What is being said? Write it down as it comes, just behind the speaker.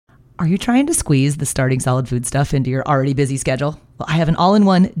Are you trying to squeeze the starting solid food stuff into your already busy schedule? Well, I have an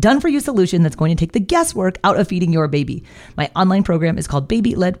all-in-one, done-for-you solution that's going to take the guesswork out of feeding your baby. My online program is called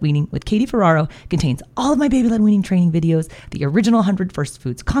Baby Led Weaning with Katie Ferraro. It contains all of my baby led weaning training videos, the original 100 First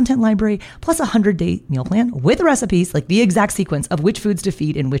Foods content library, plus a 100-day meal plan with recipes, like the exact sequence of which foods to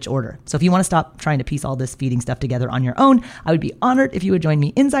feed in which order. So if you want to stop trying to piece all this feeding stuff together on your own, I would be honored if you would join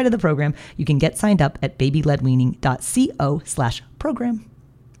me inside of the program. You can get signed up at babyledweaning.co/program.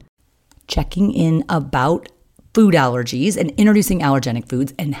 Checking in about food allergies and introducing allergenic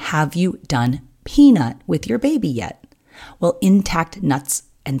foods. And have you done peanut with your baby yet? Well, intact nuts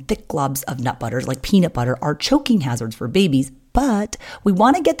and thick globs of nut butters like peanut butter are choking hazards for babies, but we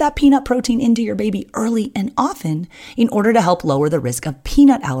want to get that peanut protein into your baby early and often in order to help lower the risk of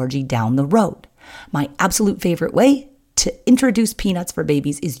peanut allergy down the road. My absolute favorite way to introduce peanuts for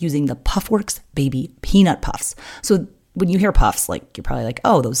babies is using the Puffworks Baby Peanut Puffs. So when you hear puffs, like you're probably like,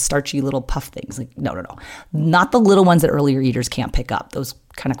 oh, those starchy little puff things. Like, no. Not the little ones that earlier eaters can't pick up. Those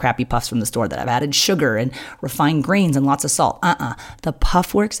kind of crappy puffs from the store that have added sugar and refined grains and lots of salt. The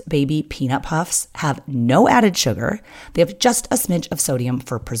Puffworks Baby Peanut Puffs have no added sugar. They have just a smidge of sodium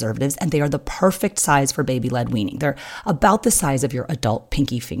for preservatives, and they are the perfect size for baby-led weaning. They're about the size of your adult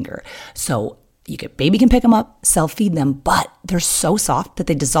pinky finger. So baby can pick them up, self-feed them, but they're so soft that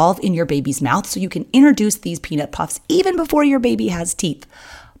they dissolve in your baby's mouth, so you can introduce these peanut puffs even before your baby has teeth.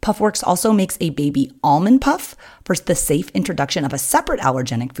 Puffworks also makes a baby almond puff for the safe introduction of a separate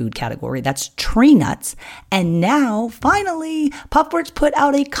allergenic food category, that's tree nuts. And now, finally, Puffworks put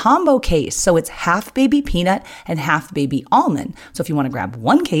out a combo case, so it's half baby peanut and half baby almond. So if you want to grab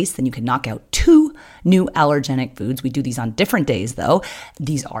one case, then you can knock out 2 new allergenic foods. We do these on different days, though.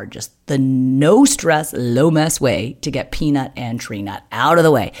 These are just the no stress, low mess way to get peanut and tree nut out of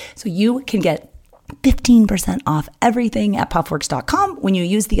the way. So you can get 15% off everything at puffworks.com when you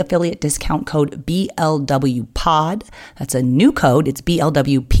use the affiliate discount code BLWPOD. That's a new code. It's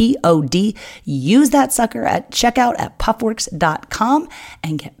BLWPOD. Use that sucker at checkout at puffworks.com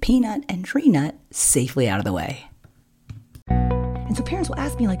and get peanut and tree nut safely out of the way. And so parents will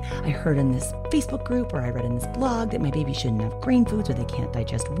ask me, like, I heard in this Facebook group or I read in this blog that my baby shouldn't have grain foods or they can't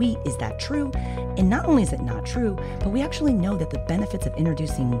digest wheat. Is that true? And not only is it not true, but we actually know that the benefits of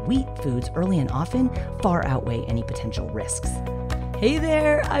introducing wheat foods early and often far outweigh any potential risks. Hey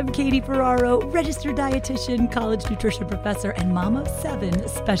there, I'm Katie Ferraro, registered dietitian, college nutrition professor, and mom of 7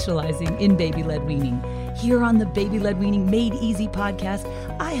 specializing in baby-led weaning. Here on the Baby-Led Weaning Made Easy podcast,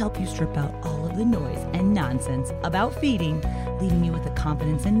 I help you strip out all of the noise and nonsense about feeding, leaving you with the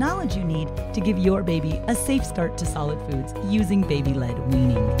confidence and knowledge you need to give your baby a safe start to solid foods using baby-led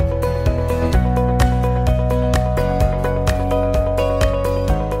weaning.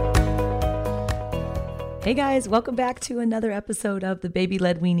 Hey guys, welcome back to another episode of the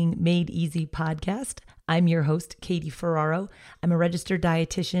Baby-Led Weaning Made Easy podcast. I'm your host, Katie Ferraro. I'm a registered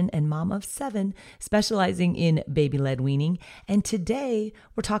dietitian and mom of 7, specializing in baby-led weaning. And today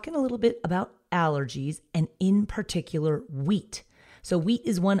we're talking a little bit about allergies and in particular wheat. So wheat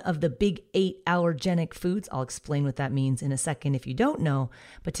is one of the big 8 allergenic foods. I'll explain what that means in a second if you don't know.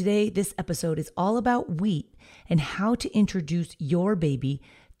 But today, this episode is all about wheat and how to introduce your baby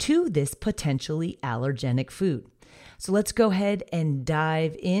to this potentially allergenic food. So let's go ahead and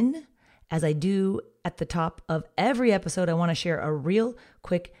dive in. As I do at the top of every episode, I want to share a real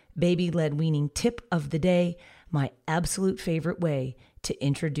quick baby-led weaning tip of the day. My absolute favorite way to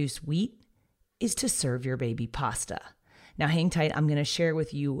introduce wheat is to serve your baby pasta. Now hang tight, I'm going to share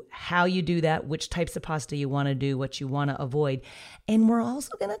with you how you do that, which types of pasta you want to do, what you want to avoid. And we're also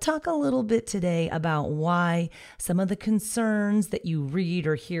going to talk a little bit today about why some of the concerns that you read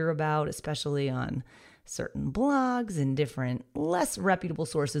or hear about, especially on certain blogs and different less reputable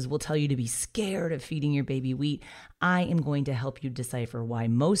sources, will tell you to be scared of feeding your baby wheat. I am going to help you decipher why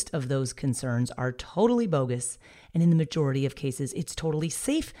most of those concerns are totally bogus, and in the majority of cases, it's totally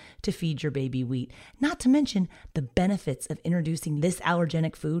safe to feed your baby wheat. Not to mention the benefits of introducing this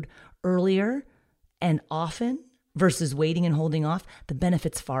allergenic food earlier and often versus waiting and holding off. The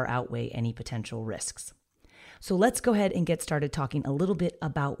benefits far outweigh any potential risks. So let's go ahead and get started talking a little bit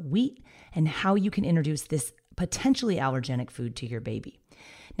about wheat and how you can introduce this potentially allergenic food to your baby.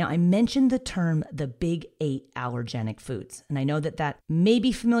 Now, I mentioned the term the big 8 allergenic foods, and I know that that may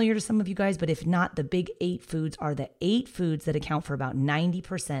be familiar to some of you guys, but if not, the big 8 foods are the 8 foods that account for about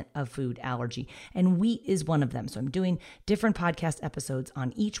 90% of food allergy, and wheat is one of them. So I'm doing different podcast episodes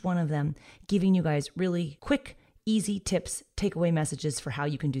on each one of them, giving you guys really quick, easy tips takeaway messages for how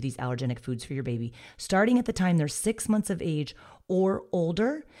you can do these allergenic foods for your baby. Starting at the time they're 6 months of age or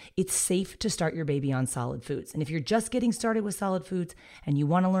older, it's safe to start your baby on solid foods. And if you're just getting started with solid foods and you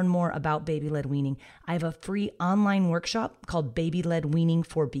want to learn more about baby-led weaning, I have a free online workshop called Baby-Led Weaning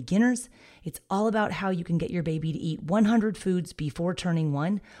for Beginners. It's all about how you can get your baby to eat 100 foods before turning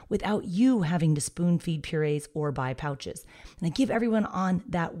 1 without you having to spoon feed purees or buy pouches. And I give everyone on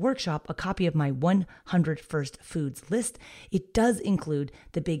that workshop a copy of my 100 First Foods list. It does include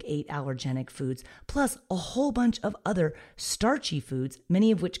the big 8 allergenic foods, plus a whole bunch of other starchy foods,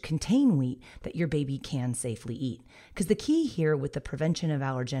 many of which contain wheat that your baby can safely eat. Because the key here with the prevention of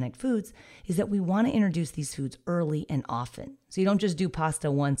allergenic foods is that we want to introduce these foods early and often. So you don't just do pasta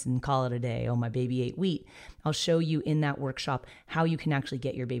once and call it a day. Oh, my baby ate wheat. I'll show you in that workshop how you can actually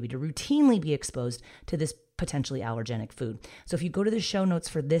get your baby to routinely be exposed to this potentially allergenic food. So if you go to the show notes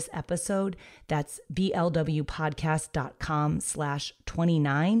for this episode, that's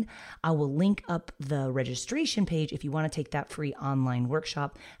blwpodcast.com/29. I will link up the registration page if you want to take that free online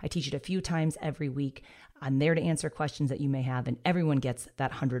workshop. I teach it a few times every week. I'm there to answer questions that you may have, and everyone gets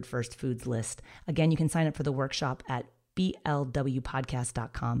that 100 First Foods list. Again, you can sign up for the workshop at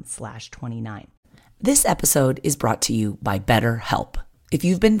blwpodcast.com/29. This episode is brought to you by BetterHelp. If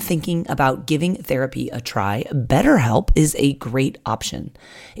you've been thinking about giving therapy a try, BetterHelp is a great option.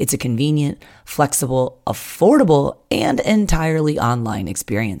 It's a convenient, flexible, affordable, and entirely online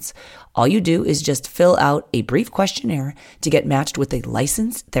experience. All you do is just fill out a brief questionnaire to get matched with a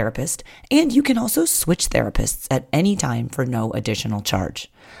licensed therapist, and you can also switch therapists at any time for no additional charge.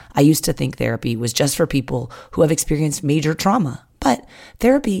 I used to think therapy was just for people who have experienced major trauma, but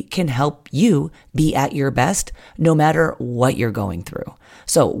therapy can help you be at your best no matter what you're going through.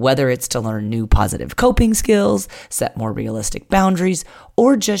 So whether it's to learn new positive coping skills, set more realistic boundaries,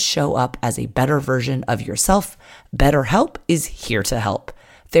 or just show up as a better version of yourself, BetterHelp is here to help.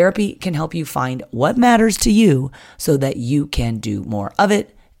 Therapy can help you find what matters to you so that you can do more of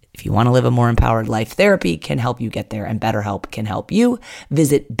it. If you want to live a more empowered life, therapy can help you get there, and BetterHelp can help you.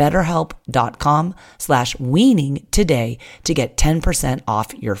 Visit betterhelp.com/weaning today to get 10%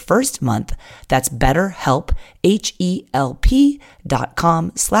 off your first month. That's BetterHelp,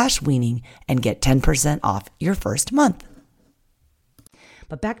 HELP.com/weaning, and get 10% off your first month.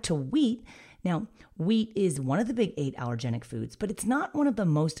 But back to wheat. Now, wheat is one of the big 8 allergenic foods, but it's not one of the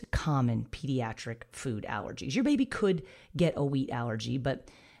most common pediatric food allergies. Your baby could get a wheat allergy, but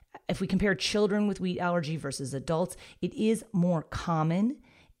if we compare children with wheat allergy versus adults, it is more common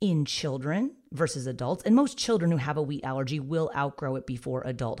in children versus adults. And most children who have a wheat allergy will outgrow it before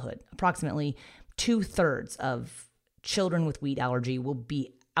adulthood. Approximately 2/3 of children with wheat allergy will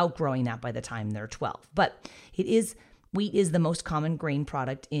be outgrowing that by the time they're 12. But wheat is the most common grain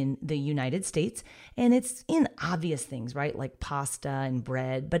product in the United States, and it's in obvious things, right? Like pasta and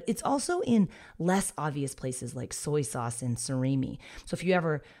bread, but it's also in less obvious places like soy sauce and surimi. So if you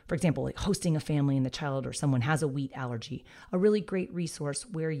ever, for example, like hosting a family and the child or someone has a wheat allergy, a really great resource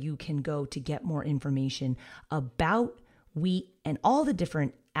where you can go to get more information about wheat and all the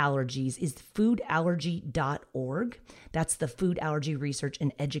different allergies is foodallergy.org. That's the Food Allergy Research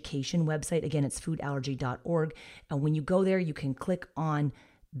and Education website. Again, it's foodallergy.org. And when you go there, you can click on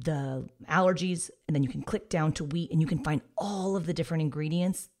the allergies, and then you can click down to wheat, and you can find all of the different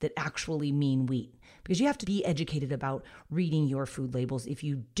ingredients that actually mean wheat. Because you have to be educated about reading your food labels if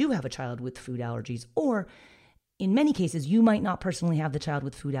you do have a child with food allergies, or in many cases, you might not personally have the child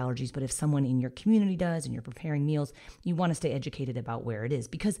with food allergies, but if someone in your community does and you're preparing meals, you want to stay educated about where it is.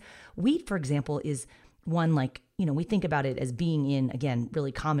 Because wheat, for example, is one like, we think about it as being in, again,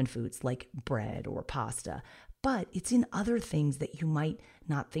 really common foods like bread or pasta, but it's in other things that you might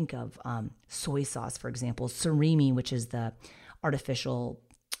not think of. Soy sauce, for example, surimi, which is the artificial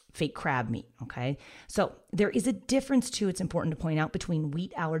fake crab meat, okay? So there is a difference too, it's important to point out, between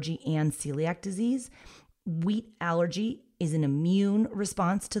wheat allergy and celiac disease. Wheat allergy is an immune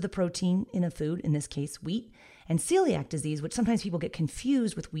response to the protein in a food, in this case, wheat. And celiac disease, which sometimes people get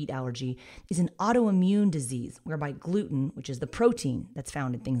confused with wheat allergy, is an autoimmune disease whereby gluten, which is the protein that's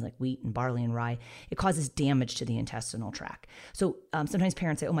found in things like wheat and barley and rye, it causes damage to the intestinal tract. So sometimes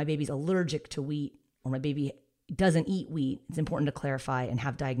parents say, oh, my baby's allergic to wheat, or my baby doesn't eat wheat. It's important to clarify and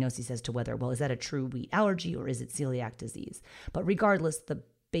have diagnoses as to whether, well, is that a true wheat allergy or is it celiac disease? But regardless, the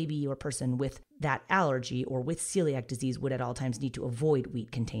baby or person with that allergy or with celiac disease would at all times need to avoid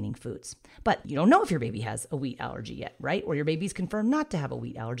wheat-containing foods. But you don't know if your baby has a wheat allergy yet, right? Or your baby's confirmed not to have a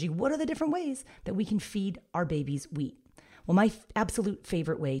wheat allergy. What are the different ways that we can feed our babies wheat? Well, my absolute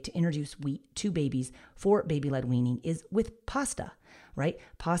favorite way to introduce wheat to babies for baby-led weaning is with pasta. right?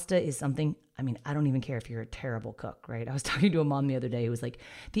 Pasta is something, I don't even care if you're a terrible cook, right? I was talking to a mom the other day who was like,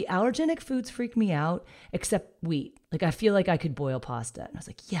 the allergenic foods freak me out except wheat. Like, I feel like I could boil pasta. And I was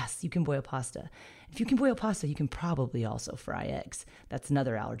like, yes, you can boil pasta. If you can boil pasta, you can probably also fry eggs. That's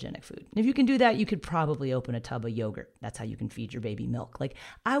another allergenic food. And if you can do that, you could probably open a tub of yogurt. That's how you can feed your baby milk. Like,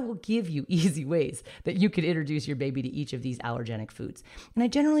 I will give you easy ways that you could introduce your baby to each of these allergenic foods. And I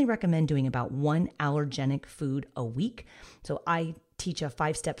generally recommend doing about one allergenic food a week. So I teach a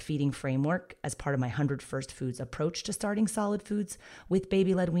 5-step feeding framework as part of my 100 First Foods approach to starting solid foods with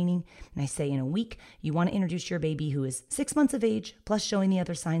baby-led weaning. And I say in a week, you want to introduce your baby who is 6 months of age, plus showing the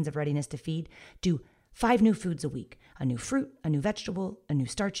other signs of readiness to feed, do 5 new foods a week: a new fruit, a new vegetable, a new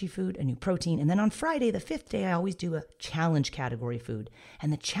starchy food, a new protein. And then on Friday, the 5th day, I always do a challenge category food.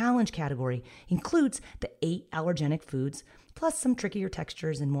 And the challenge category includes the 8 allergenic foods, plus some trickier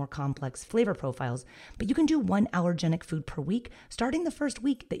textures and more complex flavor profiles. But you can do 1 allergenic food per week, starting the first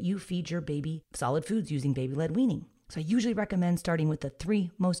week that you feed your baby solid foods using baby-led weaning. So I usually recommend starting with the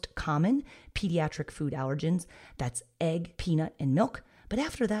 3 most common pediatric food allergens. That's egg, peanut, and milk. But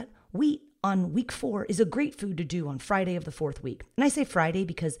after that, wheat on week 4 is a great food to do on Friday of the 4th week. And I say Friday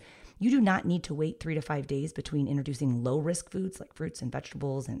because you do not need to wait 3 to 5 days between introducing low-risk foods like fruits and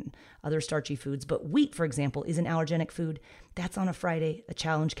vegetables and other starchy foods. But wheat, for example, is an allergenic food. That's on a Friday, a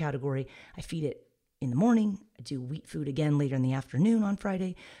challenge category. I feed it in the morning. I do wheat food again later in the afternoon on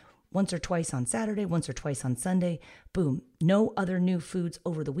Friday, once or twice on Saturday, once or twice on Sunday. Boom. No other new foods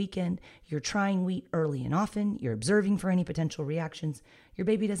over the weekend. You're trying wheat early and often. You're observing for any potential reactions. Your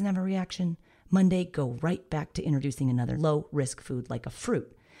baby doesn't have a reaction. Monday, go right back to introducing another low-risk food like a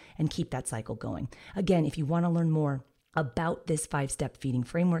fruit and keep that cycle going. Again, if you want to learn more about this 5-step feeding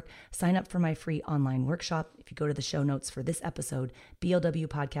framework, sign up for my free online workshop. If you go to the show notes for this episode,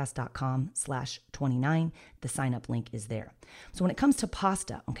 blwpodcast.com/29, the sign up link is there. So when it comes to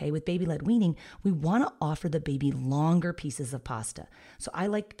pasta, okay, with baby-led weaning, we want to offer the baby longer pieces of pasta. So I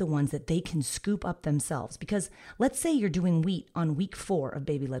like the ones that they can scoop up themselves, because let's say you're doing wheat on week 4 of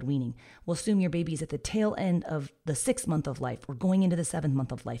baby-led weaning. We'll assume your baby's at the tail end of the 6th month of life or going into the 7th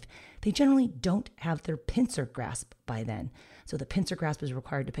month of life. They generally don't have their pincer grasp by then. So the pincer grasp is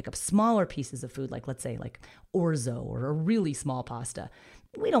required to pick up smaller pieces of food, like let's say like orzo or a really small pasta.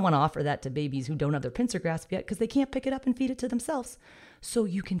 We don't want to offer that to babies who don't have their pincer grasp yet because they can't pick it up and feed it to themselves. So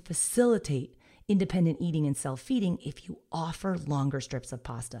you can facilitate independent eating and self-feeding if you offer longer strips of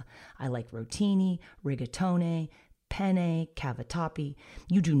pasta. I like rotini, rigatone, penne, cavatappi.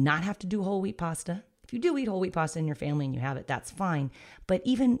 You do not have to do whole wheat pasta. If you do eat whole wheat pasta in your family and you have it, that's fine. But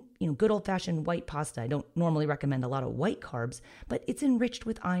even, good old-fashioned white pasta, I don't normally recommend a lot of white carbs, but it's enriched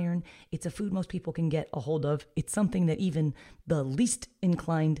with iron. It's a food most people can get a hold of. It's something that even the least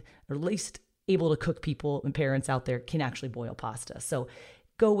inclined or least able to cook people and parents out there can actually boil pasta. So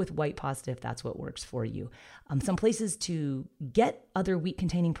go with white pasta if that's what works for you. Some places to get other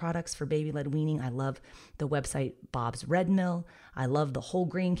wheat-containing products for baby-led weaning. I love the website Bob's Red Mill. I love the Whole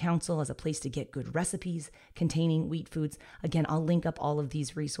Grain Council as a place to get good recipes containing wheat foods. Again, I'll link up all of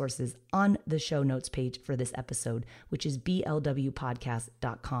these resources on the show notes page for this episode, which is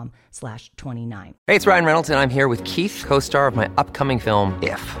blwpodcast.com/29. Hey, it's Ryan Reynolds, and I'm here with Keith, co-star of my upcoming film,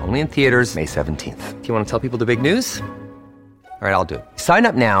 If, only in theaters May 17th. Do you want to tell people the big news? All right, I'll do it. Sign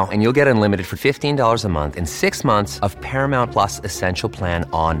up now and you'll get unlimited for $15 a month and 6 months of Paramount Plus Essential Plan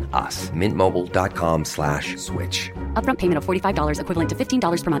on us. MintMobile.com/switch. Upfront payment of $45 equivalent to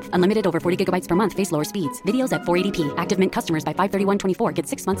 $15 per month. Unlimited over 40 gigabytes per month. Face lower speeds. Videos at 480p. Active Mint customers by 531.24 get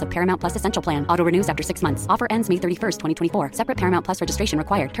 6 months of Paramount Plus Essential Plan. Auto renews after 6 months. Offer ends May 31st, 2024. Separate Paramount Plus registration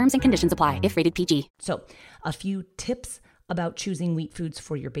required. Terms and conditions apply if rated PG. So a few tips about choosing wheat foods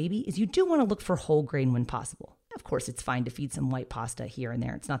for your baby is you do want to look for whole grain when possible. Of course, it's fine to feed some white pasta here and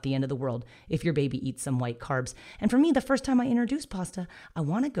there. It's not the end of the world if your baby eats some white carbs. And for me, the first time I introduce pasta, I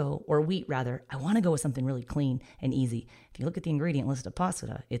want to go with something really clean and easy. If you look at the ingredient list of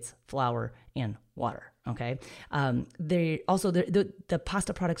pasta, it's flour and water. Okay. The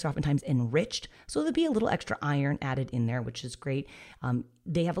pasta products are oftentimes enriched, so there'll be a little extra iron added in there, which is great.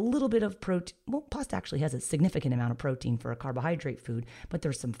 They have a little bit of protein. Well, pasta actually has a significant amount of protein for a carbohydrate food, but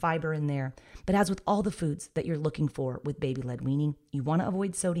there's some fiber in there. But as with all the foods that you're looking for with baby-led weaning, you want to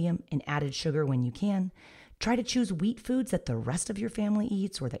avoid sodium and added sugar when you can. Try to choose wheat foods that the rest of your family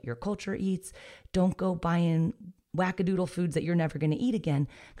eats or that your culture eats. Don't go buying wackadoodle foods that you're never going to eat again,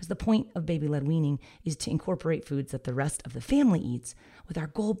 because the point of baby-led weaning is to incorporate foods that the rest of the family eats, with our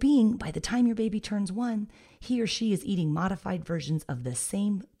goal being by the time your baby turns 1, he or she is eating modified versions of the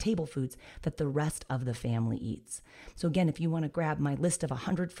same table foods that the rest of the family eats. So again, if you want to grab my list of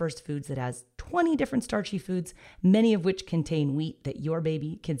 100 first foods that has 20 different starchy foods, many of which contain wheat that your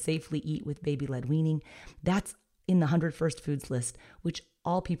baby can safely eat with baby-led weaning, that's in the 100 first foods list, which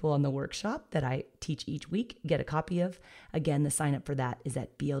all people on the workshop that I teach each week get a copy of. Again, the sign up for that is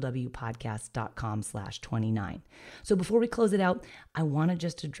at blwpodcast.com/29. So before we close it out, I want to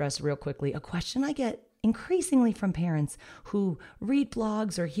just address real quickly a question I get increasingly from parents who read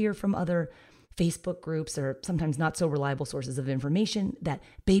blogs or hear from other Facebook groups or sometimes not so reliable sources of information that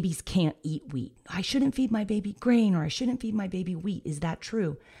babies can't eat wheat. I shouldn't feed my baby grain, or I shouldn't feed my baby wheat. Is that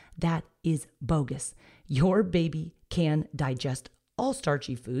true? That is bogus. Your baby can digest all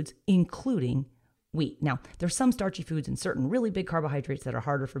starchy foods, including wheat. Now, there's some starchy foods and certain really big carbohydrates that are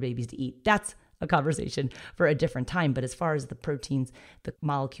harder for babies to eat. That's a conversation for a different time. But as far as the proteins, the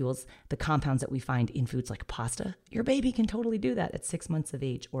molecules, the compounds that we find in foods like pasta, your baby can totally do that at 6 months of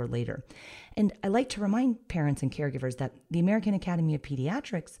age or later. And I like to remind parents and caregivers that the American Academy of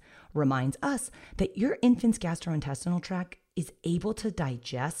Pediatrics reminds us that your infant's gastrointestinal tract is able to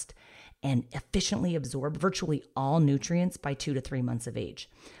digest and efficiently absorb virtually all nutrients by 2 to 3 months of age.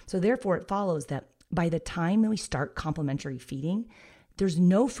 So therefore, it follows that by the time that we start complementary feeding, there's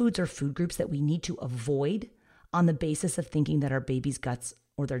no foods or food groups that we need to avoid on the basis of thinking that our baby's guts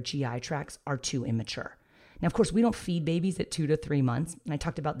or their GI tracts are too immature. Now, of course, we don't feed babies at 2 to 3 months. And I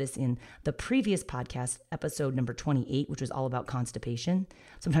talked about this in the previous podcast, episode number 28, which was all about constipation.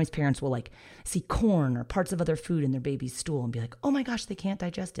 Sometimes parents will see corn or parts of other food in their baby's stool and be like, oh my gosh, they can't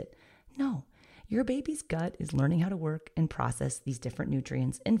digest it. No, your baby's gut is learning how to work and process these different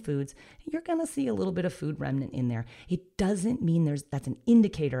nutrients and foods. You're going to see a little bit of food remnant in there. It doesn't mean that's an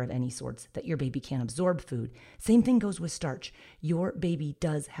indicator of any sorts that your baby can't absorb food. Same thing goes with starch. Your baby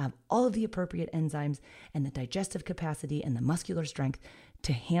does have all of the appropriate enzymes and the digestive capacity and the muscular strength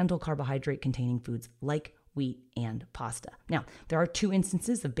to handle carbohydrate-containing foods like wheat and pasta. Now, there are 2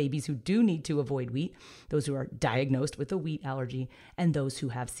 instances of babies who do need to avoid wheat: those who are diagnosed with a wheat allergy and those who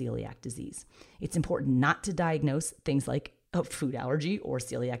have celiac disease. It's important not to diagnose things like a food allergy or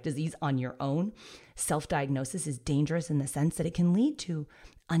celiac disease on your own. Self-diagnosis is dangerous in the sense that it can lead to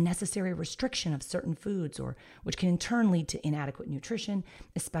unnecessary restriction of certain foods, or which can in turn lead to inadequate nutrition,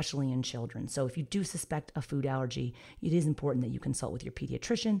 especially in children. So if you do suspect a food allergy, it is important that you consult with your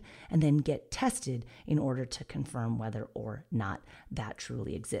pediatrician and then get tested in order to confirm whether or not that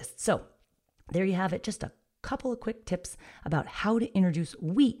truly exists. So there you have it, just a couple of quick tips about how to introduce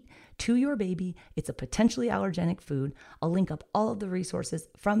wheat to your baby. It's a potentially allergenic food. I'll link up all of the resources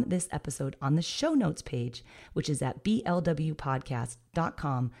from this episode on the show notes page, which is at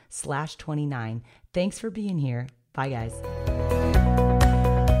blwpodcast.com/29. Thanks for being here. Bye, guys.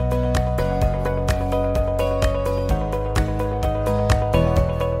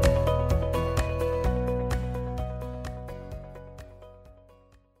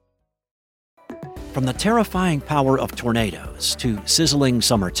 From the terrifying power of tornadoes to sizzling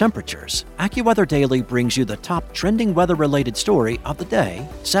summer temperatures, AccuWeather Daily brings you the top trending weather-related story of the day,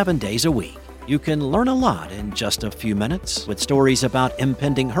 7 days a week. You can learn a lot in just a few minutes with stories about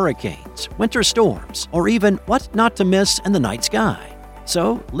impending hurricanes, winter storms, or even what not to miss in the night sky.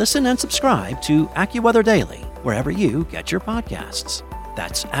 So listen and subscribe to AccuWeather Daily wherever you get your podcasts.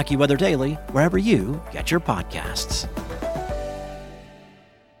 That's AccuWeather Daily wherever you get your podcasts.